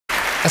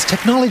As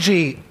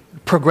technology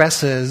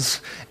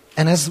progresses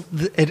and as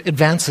it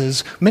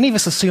advances, many of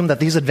us assume that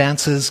these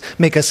advances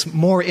make us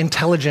more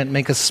intelligent,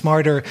 make us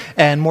smarter,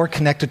 and more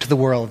connected to the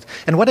world.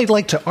 And what I'd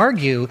like to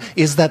argue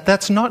is that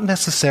that's not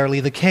necessarily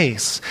the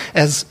case,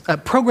 as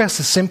progress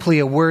is simply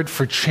a word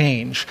for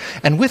change.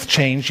 And with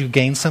change, you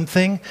gain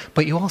something,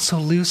 but you also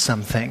lose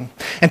something.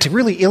 And to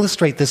really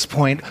illustrate this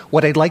point,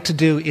 what I'd like to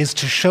do is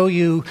to show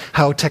you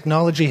how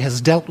technology has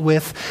dealt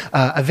with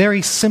a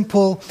very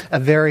simple,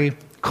 a very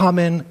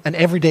common, an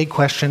everyday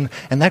question,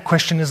 and that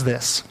question is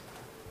this.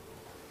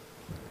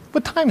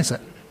 What time is it?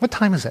 What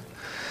time is it?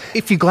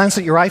 If you glance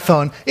at your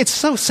iPhone, it's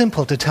so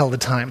simple to tell the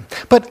time.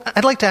 But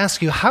I'd like to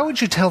ask you, how would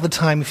you tell the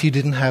time if you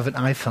didn't have an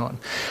iPhone?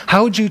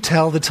 How would you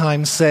tell the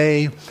time,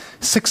 say,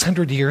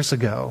 600 years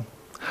ago?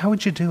 How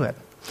would you do it?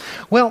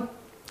 Well,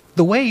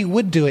 the way you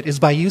would do it is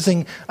by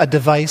using a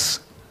device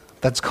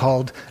that's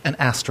called an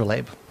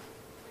astrolabe.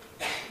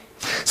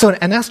 So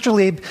an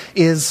astrolabe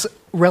is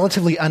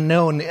relatively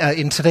unknown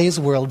in today's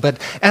world,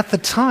 but at the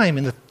time,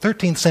 in the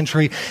 13th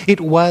century, it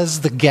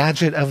was the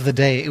gadget of the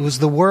day. It was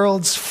the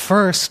world's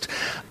first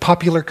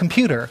popular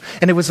computer,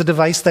 and it was a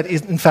device that,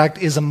 in fact,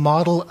 is a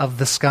model of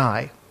the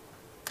sky.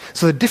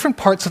 So the different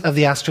parts of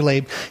the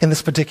astrolabe in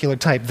this particular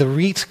type, the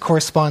rete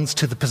corresponds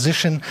to the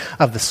position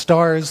of the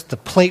stars, the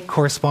plate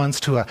corresponds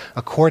to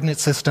a coordinate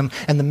system,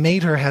 and the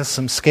mater has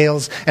some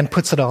scales and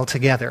puts it all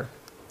together.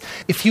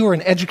 If you were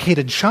an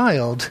educated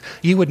child,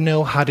 you would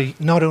know how to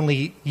not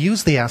only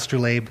use the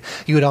astrolabe,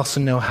 you would also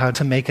know how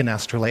to make an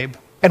astrolabe.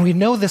 And we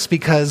know this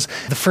because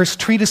the first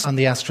treatise on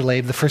the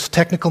astrolabe, the first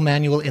technical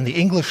manual in the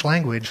English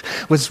language,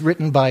 was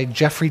written by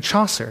Geoffrey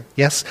Chaucer.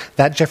 Yes,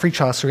 that Geoffrey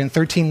Chaucer in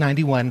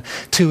 1391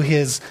 to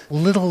his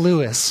little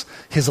Lewis,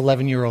 his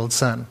 11-year-old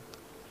son.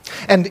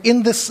 And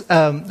in this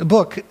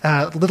book,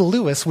 little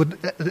Lewis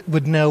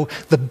would know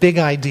the big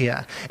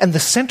idea. And the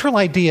central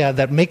idea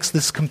that makes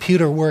this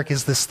computer work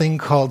is this thing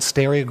called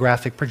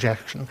stereographic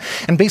projection.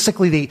 And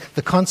basically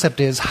the concept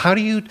is, how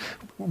do you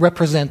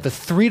represent the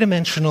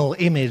three-dimensional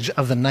image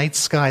of the night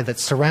sky that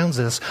surrounds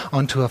us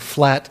onto a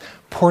flat,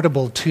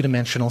 portable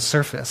two-dimensional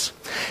surface?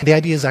 The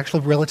idea is actually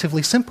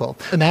relatively simple.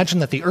 Imagine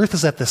that the Earth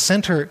is at the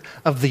center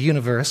of the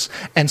universe,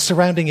 and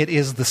surrounding it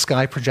is the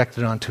sky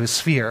projected onto a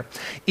sphere.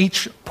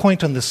 Each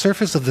point on the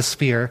surface of the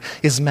sphere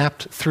is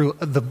mapped through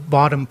the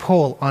bottom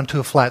pole onto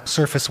a flat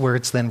surface where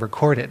it's then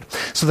recorded.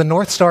 So the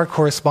North Star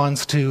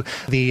corresponds to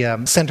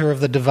the center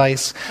of the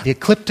device. The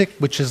ecliptic,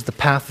 which is the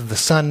path of the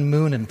sun,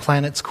 moon, and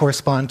planets,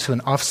 correspond to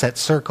an offset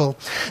circle.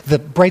 The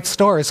bright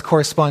stars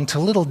correspond to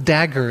little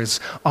daggers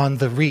on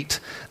the rete,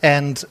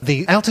 and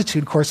the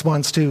altitude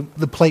corresponds to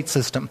the plate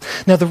system.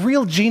 Now, the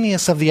real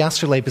genius of the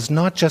astrolabe is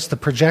not just the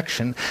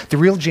projection. The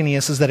real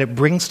genius is that it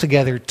brings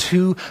together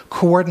two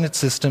coordinate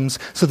systems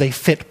so they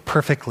fit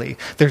perfectly.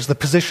 There's the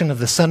position of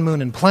the sun,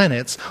 moon, and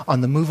planets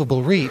on the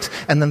movable rete,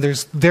 and then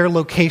there's their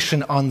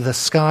location on the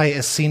sky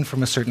as seen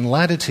from a certain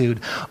latitude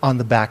on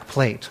the back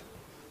plate.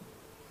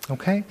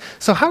 Okay?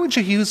 So how would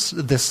you use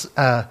this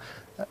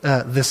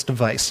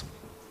device?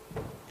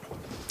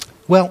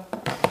 Well,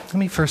 let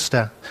me first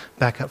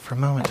back up for a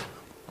moment.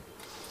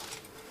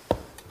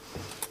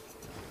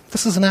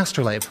 This is an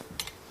astrolabe.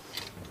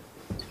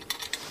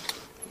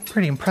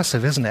 Pretty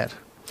impressive, isn't it?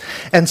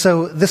 And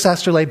so this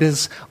astrolabe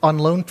is on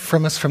loan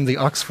from us from the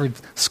Oxford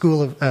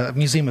School of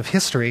Museum of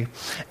History,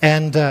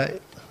 and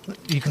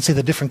you can see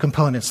the different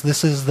components.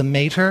 This is the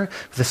mater,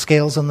 the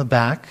scales on the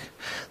back.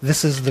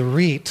 This is the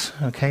rete.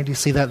 Okay, do you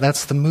see that?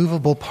 That's the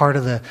movable part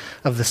of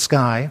the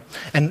sky.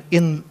 And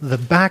in the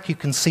back, you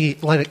can see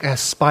like a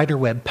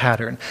spiderweb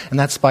pattern, and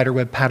that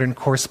spiderweb pattern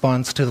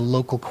corresponds to the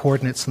local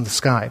coordinates in the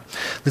sky.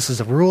 This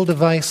is a rule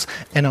device,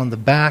 and on the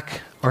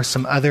back are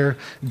some other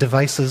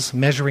devices,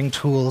 measuring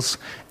tools,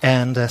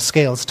 and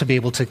scales to be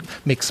able to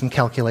make some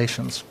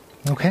calculations.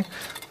 Okay.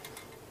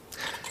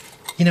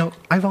 You know,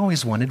 I've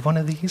always wanted one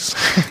of these.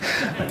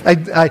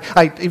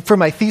 For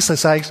my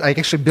thesis, I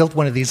actually built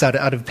one of these out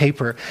of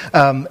paper.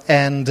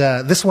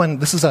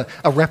 This is a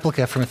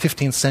replica from a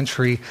 15th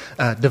century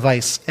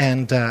device,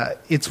 and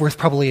it's worth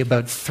probably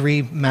about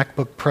 3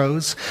 MacBook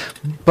Pros.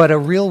 But a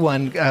real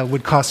one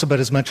would cost about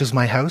as much as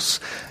my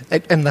house,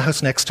 and the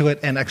house next to it,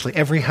 and actually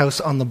every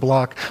house on the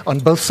block, on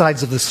both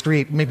sides of the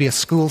street, maybe a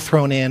school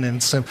thrown in,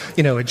 and some,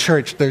 a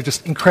church. They're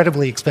just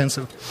incredibly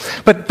expensive.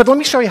 But let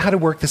me show you how to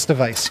work this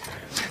device.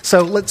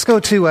 So let's go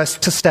to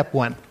step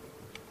 1.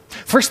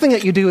 First thing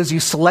that you do is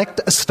you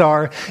select a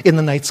star in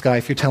the night sky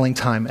if you're telling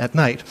time at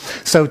night.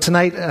 So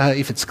tonight,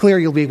 if it's clear,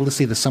 you'll be able to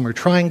see the summer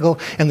triangle,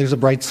 and there's a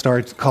bright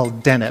star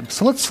called Deneb.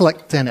 So let's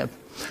select Deneb.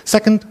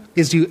 Second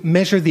is you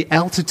measure the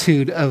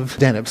altitude of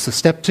Deneb. So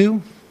step 2,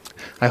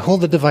 I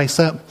hold the device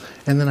up,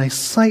 and then I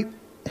sight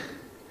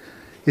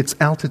its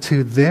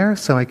altitude there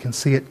so I can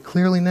see it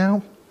clearly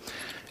now.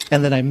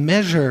 And then I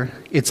measure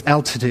its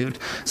altitude.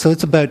 So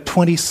it's about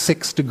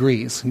 26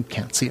 degrees. You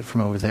can't see it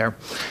from over there.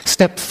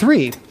 Step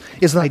 3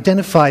 is to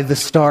identify the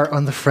star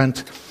on the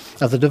front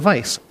of the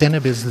device.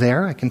 Deneb is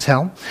there, I can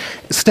tell.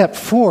 Step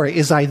 4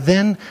 is I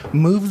then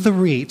move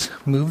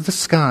the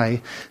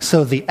sky,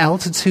 so the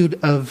altitude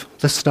of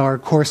the star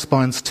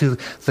corresponds to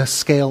the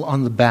scale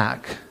on the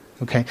back.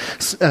 Okay,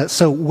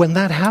 so when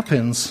that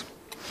happens,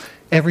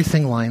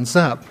 everything lines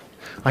up.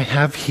 I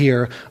have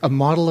here a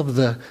model of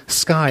the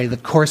sky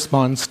that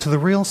corresponds to the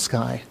real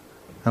sky.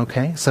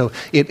 Okay, so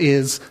it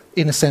is,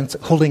 in a sense,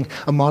 holding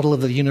a model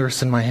of the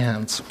universe in my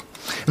hands.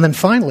 And then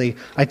finally,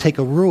 I take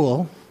a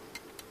rule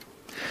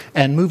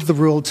and move the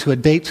rule to a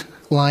date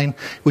line,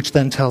 which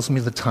then tells me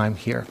the time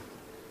here.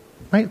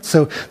 Right?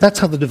 So that's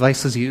how the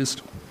device is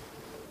used.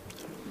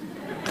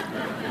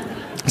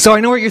 So I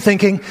know what you're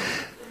thinking.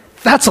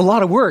 That's a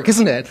lot of work,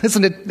 isn't it?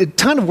 Isn't it a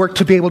ton of work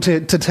to be able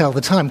to tell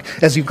the time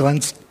as you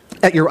glance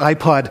at your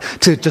iPod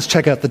to just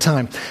check out the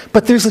time?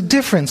 But there's a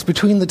difference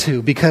between the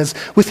two, because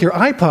with your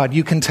iPod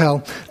you can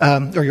tell,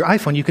 or your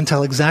iPhone, you can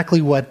tell exactly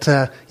what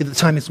the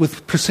time is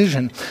with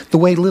precision. The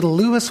way little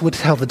Lewis would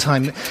tell the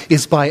time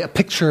is by a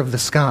picture of the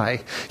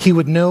sky. He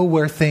would know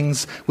where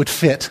things would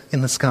fit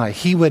in the sky.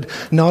 He would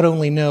not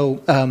only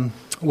know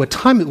what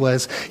time it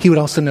was, he would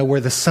also know where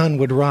the sun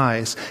would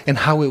rise and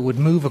how it would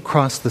move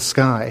across the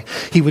sky.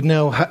 He would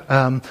know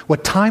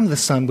what time the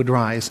sun would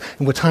rise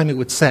and what time it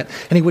would set.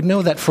 And he would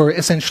know that for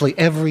essentially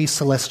every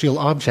celestial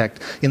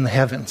object in the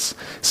heavens.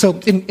 So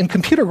in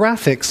computer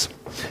graphics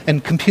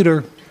and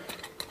computer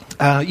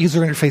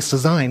user interface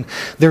design,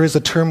 there is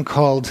a term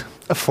called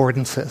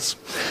affordances.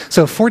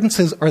 So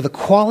affordances are the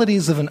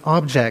qualities of an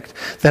object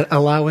that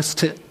allow us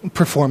to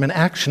perform an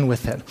action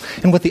with it.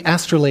 And what the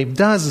astrolabe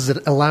does is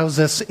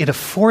it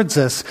affords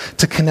us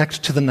to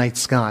connect to the night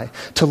sky,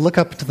 to look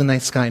up to the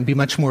night sky and be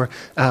much more,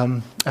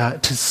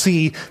 to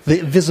see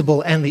the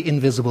visible and the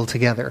invisible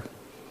together.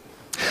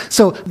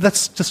 So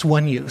that's just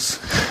one use.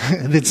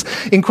 It's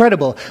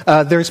incredible.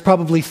 There's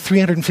probably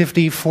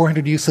 350,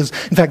 400 uses.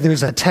 In fact,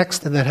 there's a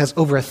text that has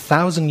over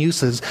 1,000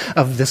 uses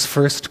of this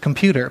first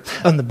computer.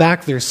 On the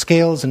back, there's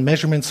scales and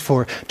measurements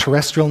for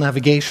terrestrial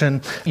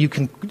navigation. You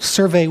can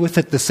survey with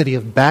it. The city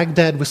of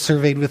Baghdad was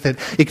surveyed with it.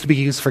 It could be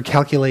used for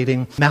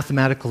calculating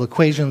mathematical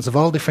equations of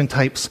all different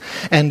types,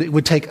 and it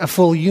would take a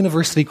full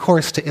university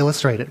course to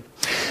illustrate it.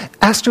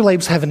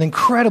 Astrolabes have an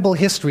incredible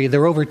history.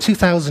 They're over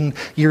 2,000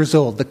 years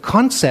old. The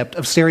concept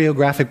of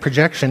stereographic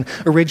projection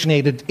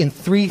originated in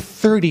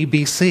 330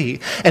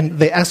 BC, and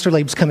the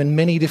astrolabes come in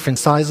many different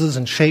sizes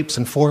and shapes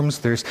and forms.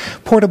 There's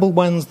portable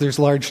ones, there's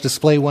large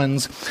display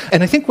ones,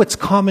 and I think what's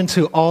common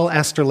to all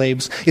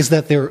astrolabes is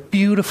that they're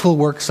beautiful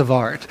works of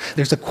art.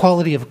 There's a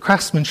quality of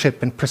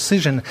craftsmanship and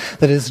precision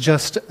that is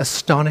just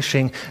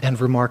astonishing and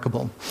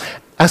remarkable.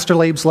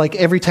 Astrolabes, like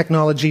every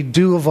technology,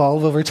 do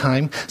evolve over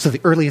time. So the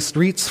earliest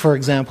wreaths, for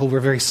example, were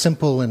very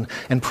simple and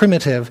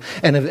primitive,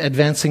 and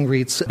advancing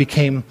wreaths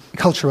became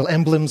cultural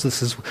emblems.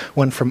 This is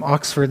one from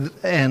Oxford,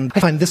 and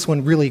I find this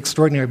one really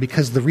extraordinary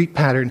because the wreath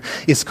pattern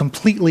is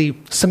completely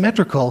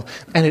symmetrical,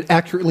 and it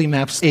accurately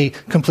maps a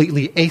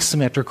completely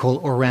asymmetrical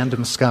or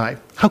random sky.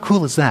 How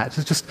cool is that?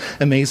 It's just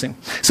amazing.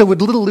 So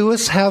would little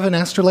Lewis have an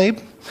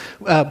astrolabe?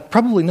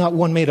 Probably not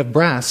one made of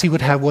brass. He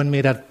would have one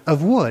made out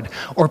of wood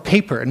or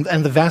paper. And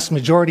the vast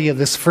majority of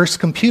this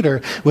first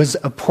computer was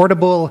a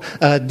portable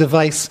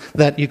device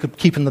that you could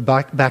keep in the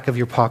back of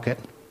your pocket.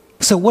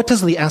 So what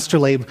does the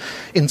astrolabe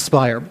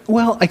inspire?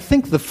 Well, I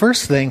think the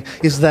first thing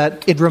is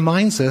that it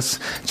reminds us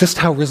just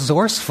how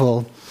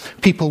resourceful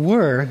people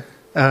were,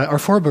 our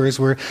forebears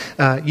were,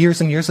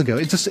 years and years ago.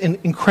 It's just an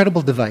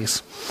incredible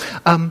device.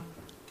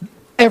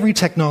 Every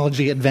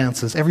technology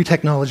advances. Every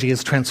technology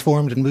is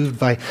transformed and moved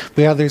by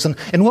others.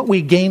 And what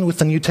we gain with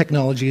the new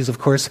technologies, of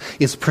course,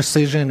 is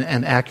precision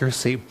and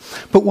accuracy.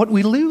 But what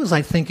we lose,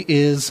 I think,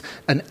 is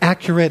an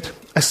accurate,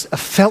 a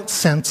felt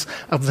sense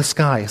of the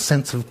sky, a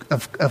sense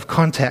of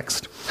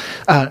context.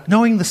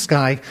 Knowing the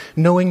sky,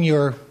 knowing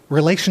your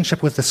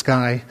relationship with the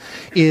sky,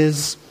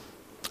 is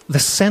the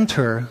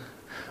center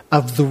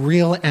of the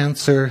real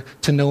answer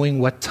to knowing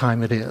what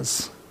time it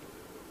is.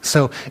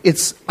 So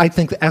I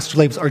think the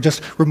astrolabes are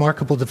just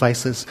remarkable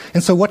devices.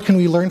 And so what can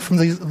we learn from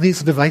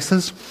these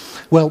devices?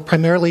 Well,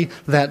 primarily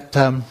that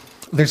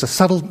there's a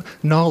subtle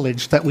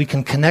knowledge that we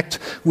can connect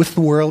with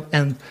the world,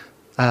 and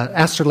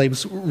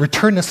astrolabes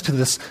return us to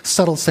this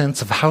subtle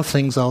sense of how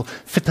things all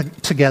fit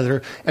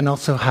together and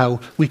also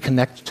how we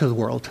connect to the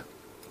world.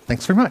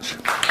 Thanks very much.